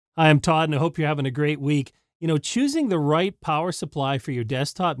Hi, I'm Todd, and I hope you're having a great week. Choosing the right power supply for your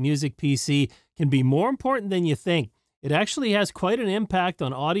desktop music PC can be more important than you think. It actually has quite an impact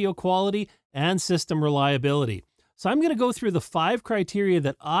on audio quality and system reliability. So I'm going to go through the 5 criteria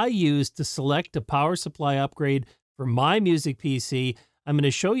that I use to select a power supply upgrade for my music PC. I'm going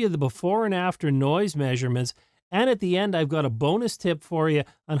to show you the before and after noise measurements, and at the end, I've got a bonus tip for you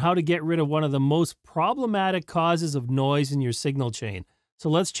on how to get rid of one of the most problematic causes of noise in your signal chain. So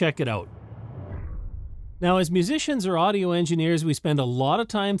let's check it out. Now, as musicians or audio engineers, we spend a lot of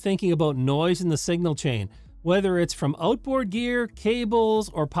time thinking about noise in the signal chain. Whether it's from outboard gear, cables,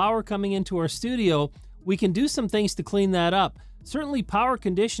 or power coming into our studio, we can do some things to clean that up. Certainly, power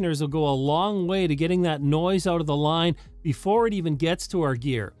conditioners will go a long way to getting that noise out of the line before it even gets to our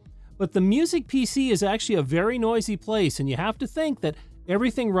gear. But the music PC is actually a very noisy place, and you have to think that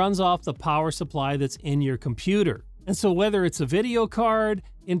everything runs off the power supply that's in your computer. And so whether it's a video card,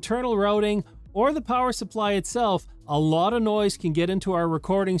 internal routing, or the power supply itself, a lot of noise can get into our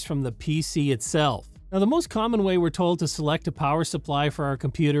recordings from the PC itself. Now, the most common way we're told to select a power supply for our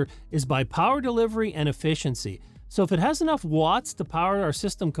computer is by power delivery and efficiency. So if it has enough watts to power our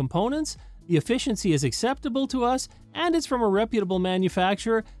system components, the efficiency is acceptable to us, and it's from a reputable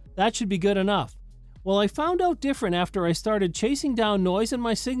manufacturer, that should be good enough. Well, I found out different after I started chasing down noise in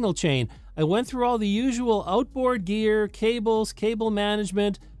my signal chain. I went through all the usual outboard gear, cables, cable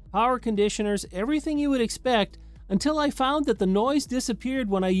management, power conditioners, everything you would expect, until I found that the noise disappeared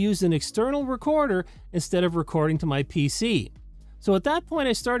when I used an external recorder instead of recording to my PC. So at that point,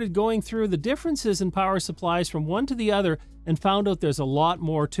 I started going through the differences in power supplies from one to the other and found out there's a lot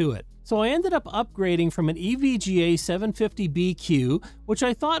more to it. So I ended up upgrading from an EVGA 750BQ, which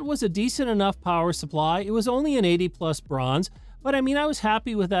I thought was a decent enough power supply. It was only an 80 plus bronze, but I was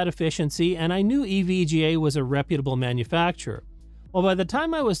happy with that efficiency, and I knew EVGA was a reputable manufacturer. Well, by the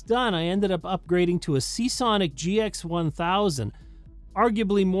time I was done, I ended up upgrading to a Seasonic GX1000.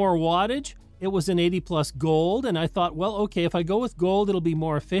 Arguably more wattage. It was an 80 plus gold, and I thought, well, okay, if I go with gold, it'll be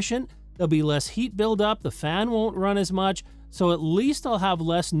more efficient. There'll be less heat buildup, the fan won't run as much, so at least I'll have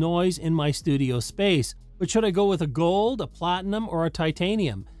less noise in my studio space. But should I go with a gold, a platinum, or a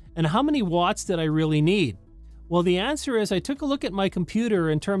titanium? And how many watts did I really need? Well, the answer is I took a look at my computer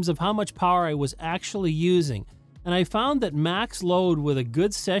in terms of how much power I was actually using, and I found that max load with a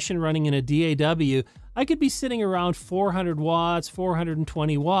good session running in a DAW, I could be sitting around 400 watts,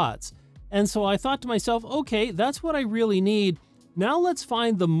 420 watts. And so I thought to myself, okay, that's what I really need. Now let's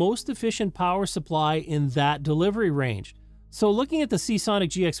find the most efficient power supply in that delivery range. So looking at the Seasonic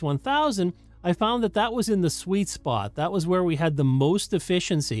GX1000, I found that that was in the sweet spot. That was where we had the most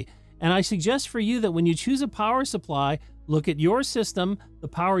efficiency. And I suggest for you that when you choose a power supply, look at your system, the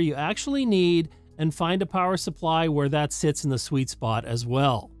power you actually need, and find a power supply where that sits in the sweet spot as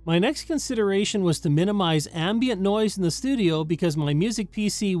well. My next consideration was to minimize ambient noise in the studio because my music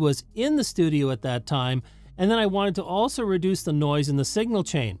PC was in the studio at that time, and then I wanted to also reduce the noise in the signal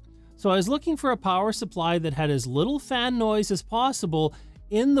chain. So I was looking for a power supply that had as little fan noise as possible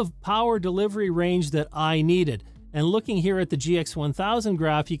in the power delivery range that I needed. And looking here at the GX1000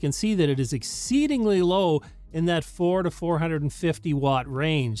 graph, you can see that it is exceedingly low in that 4 to 450 watt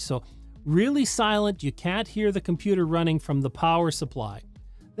range. So really silent, you can't hear the computer running from the power supply.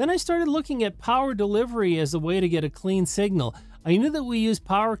 Then I started looking at power delivery as a way to get a clean signal. I knew that we use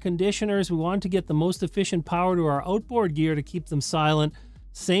power conditioners. We wanted to get the most efficient power to our outboard gear to keep them silent.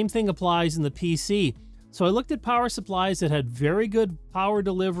 Same thing applies in the PC. So I looked at power supplies that had very good power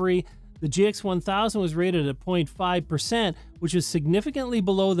delivery. The GX1000 was rated at 0.5%, which is significantly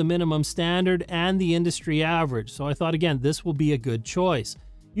below the minimum standard and the industry average. So I thought, again, this will be a good choice.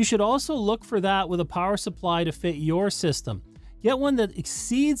 You should also look for that with a power supply to fit your system. Get one that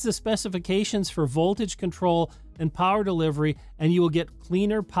exceeds the specifications for voltage control and power delivery, and you will get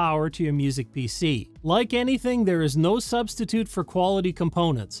cleaner power to your music PC. Like anything, there is no substitute for quality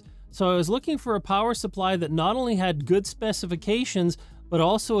components. So I was looking for a power supply that not only had good specifications, but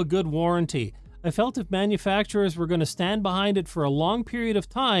also a good warranty. I felt if manufacturers were going to stand behind it for a long period of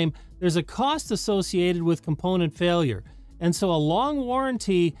time, there's a cost associated with component failure. And so a long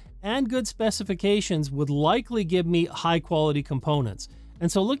warranty and good specifications would likely give me high quality components.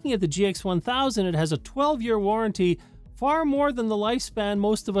 And so looking at the GX1000, it has a 12-year warranty, far more than the lifespan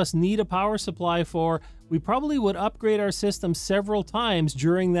most of us need a power supply for. We probably would upgrade our system several times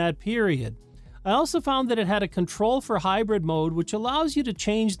during that period. I also found that it had a control for hybrid mode, which allows you to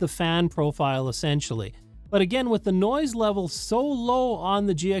change the fan profile essentially. But again, with the noise level so low on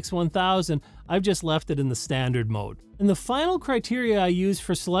the GX1000, I've just left it in the standard mode. And the final criteria I used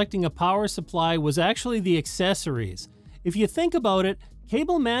for selecting a power supply was actually the accessories. If you think about it,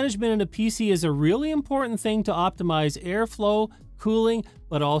 Cable management in a PC is a really important thing to optimize airflow, cooling,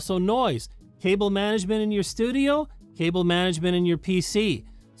 but also noise. Cable management in your studio, cable management in your PC.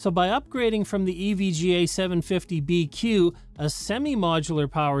 So by upgrading from the EVGA 750BQ, a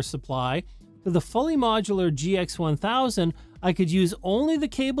semi-modular power supply, to the fully modular GX1000, I could use only the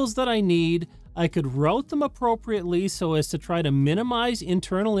cables that I need. I could route them appropriately so as to try to minimize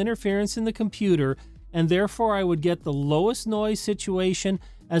internal interference in the computer, and therefore I would get the lowest noise situation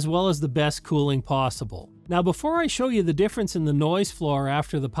as well as the best cooling possible. Now, before I show you the difference in the noise floor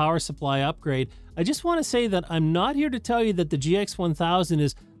after the power supply upgrade, I just want to say that I'm not here to tell you that the GX1000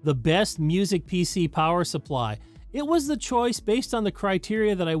 is the best music PC power supply. It was the choice based on the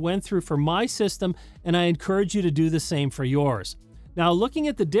criteria that I went through for my system, and I encourage you to do the same for yours. Now, looking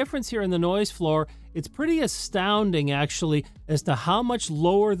at the difference here in the noise floor, it's pretty astounding actually as to how much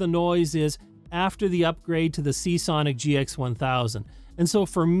lower the noise is after the upgrade to the Seasonic GX1000. And so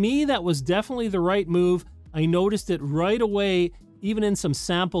for me, that was definitely the right move. I noticed it right away, even in some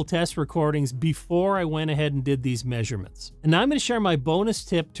sample test recordings before I went ahead and did these measurements. And now I'm going to share my bonus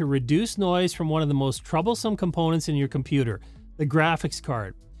tip to reduce noise from one of the most troublesome components in your computer, the graphics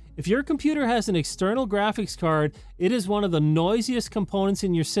card. If your computer has an external graphics card, it is one of the noisiest components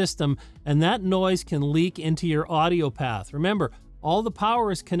in your system, and that noise can leak into your audio path. Remember, all the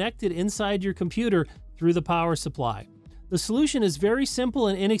power is connected inside your computer through the power supply. The solution is very simple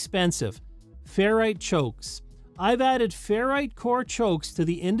and inexpensive: ferrite chokes. I've added ferrite core chokes to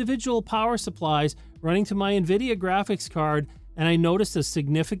the individual power supplies running to my NVIDIA graphics card, and I noticed a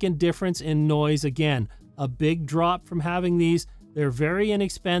significant difference in noise again. A big drop from having these. They're very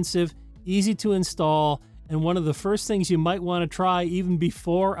inexpensive, easy to install, and one of the first things you might want to try even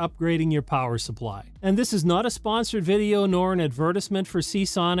before upgrading your power supply. And this is not a sponsored video nor an advertisement for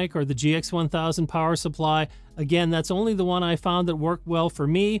Seasonic or the GX1000 power supply. Again, that's only the one I found that worked well for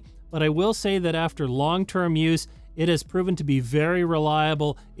me, but I will say that after long-term use, it has proven to be very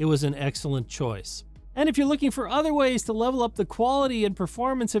reliable. It was an excellent choice. And if you're looking for other ways to level up the quality and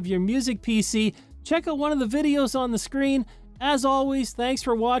performance of your music PC, check out one of the videos on the screen. As always, thanks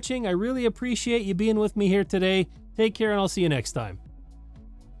for watching. I really appreciate you being with me here today. Take care, and I'll see you next time.